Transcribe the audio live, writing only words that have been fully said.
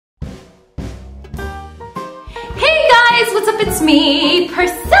guys, what's up? It's me,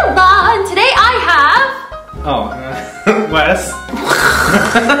 Priscilla, and today I have... Wes.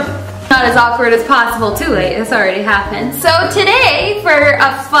 Not as awkward as possible, too late, it's already happened. So today, for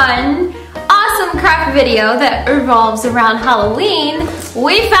a fun, awesome craft video that revolves around Halloween,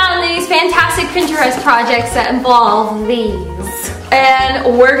 we found these fantastic Pinterest projects that involve these.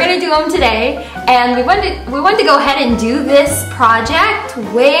 And we're gonna do them today, and we wanted to go ahead and do this project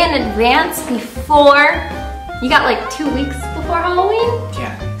way in advance before, you got like 2 weeks before Halloween?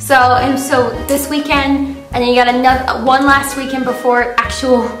 Yeah. So this weekend, and then you got another one last weekend before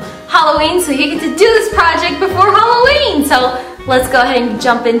actual Halloween, so you get to do this project before Halloween. So let's go ahead and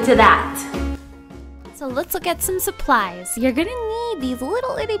jump into that. So let's look at some supplies. You're gonna need these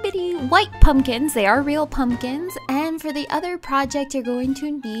little itty bitty white pumpkins. They are real pumpkins. And for the other project, you're going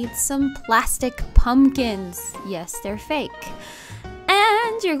to need some plastic pumpkins. Yes, they're fake.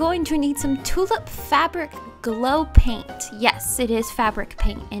 And you're going to need some tulip fabric glow paint. Yes, it is fabric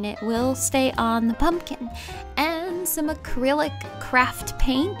paint and it will stay on the pumpkin. And some acrylic craft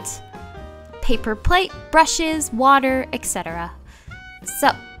paint, paper plate, brushes, water, etc.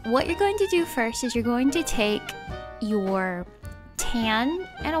 So what you're going to do first is you're going to take your tan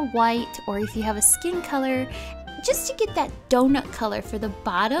and a white, or if you have a skin color, just to get that donut color for the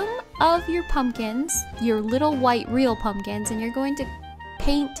bottom of your pumpkins, your little white real pumpkins, and you're going to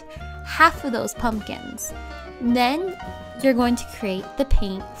paint half of those pumpkins. Then you're going to create the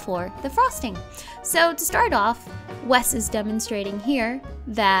paint for the frosting. So to start off, Wes is demonstrating here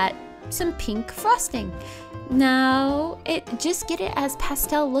that some pink frosting. Now, just get it as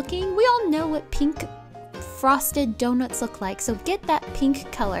pastel looking. We all know what pink frosted donuts look like, so get that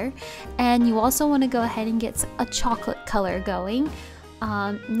pink color. And you also want to go ahead and get a chocolate color going.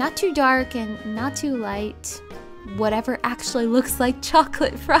 Not too dark and not too light. Whatever actually looks like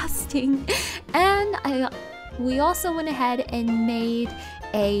chocolate frosting. And we also went ahead and made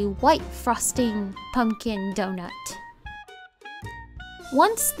a white frosting pumpkin donut.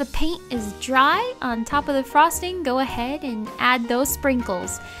 Once the paint is dry on top of the frosting, go ahead and add those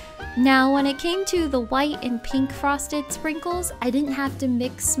sprinkles. Now, when it came to the white and pink frosted sprinkles, I didn't have to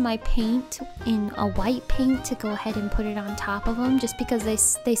mix my paint in a white paint to go ahead and put it on top of them, just because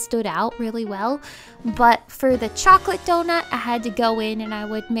they stood out really well. But for the chocolate donut, I had to go in and I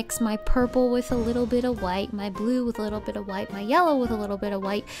would mix my purple with a little bit of white, my blue with a little bit of white, my yellow with a little bit of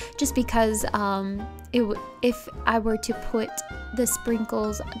white, just because if I were to put the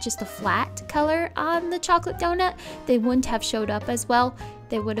sprinkles just a flat color on the chocolate donut, they wouldn't have showed up as well.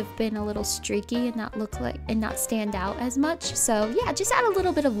 They would have been a little streaky and not stand out as much. So yeah, just add a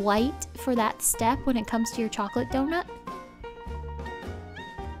little bit of white for that step when it comes to your chocolate donut.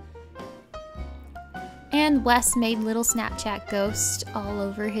 And Wes made little Snapchat ghosts all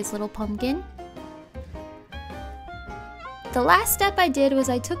over his little pumpkin. The last step I did was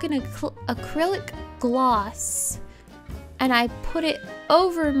I took an acrylic gloss and I put it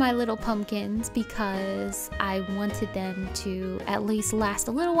over my little pumpkins because I wanted them to at least last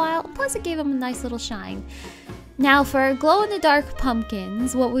a little while, plus it gave them a nice little shine. Now for our glow-in-the-dark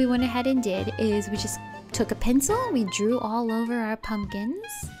pumpkins, what we went ahead and did is we just took a pencil, we drew all over our pumpkins,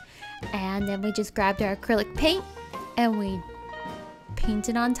 and then we just grabbed our acrylic paint and we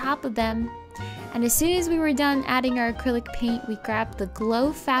painted on top of them. And as soon as we were done adding our acrylic paint, we grabbed the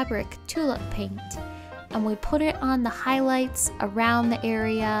glow fabric tulip paint and we put it on the highlights around the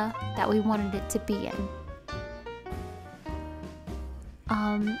area that we wanted it to be in.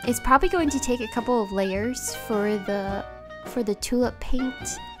 It's probably going to take a couple of layers for the tulip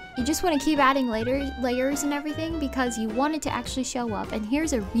paint. You just want to keep adding layers and everything because you want it to actually show up. And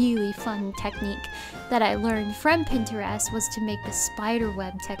here's a really fun technique that I learned from Pinterest, was to make the spider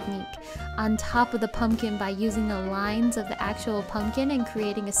web technique on top of the pumpkin by using the lines of the actual pumpkin and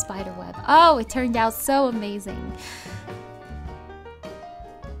creating a spider web. Oh, it turned out so amazing.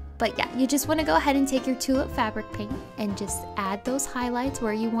 But yeah, you just want to go ahead and take your tulip fabric paint and just add those highlights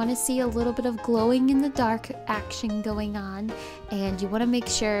where you want to see a little bit of glowing in the dark action going on. And you want to make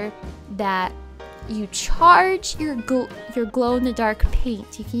sure that you charge your glow-in-the-dark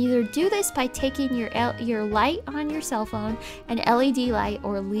paint. You can either do this by taking your light on your cell phone, an LED light,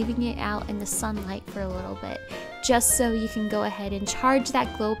 or leaving it out in the sunlight for a little bit, just so you can go ahead and charge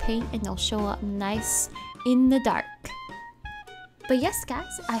that glow paint and they'll show up nice in the dark. But yes,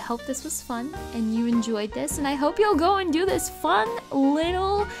 guys, I hope this was fun and you enjoyed this, and I hope you'll go and do this fun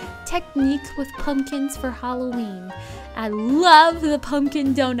little technique with pumpkins for Halloween. I love the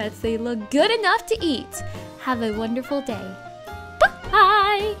pumpkin donuts. They look good enough to eat. Have a wonderful day.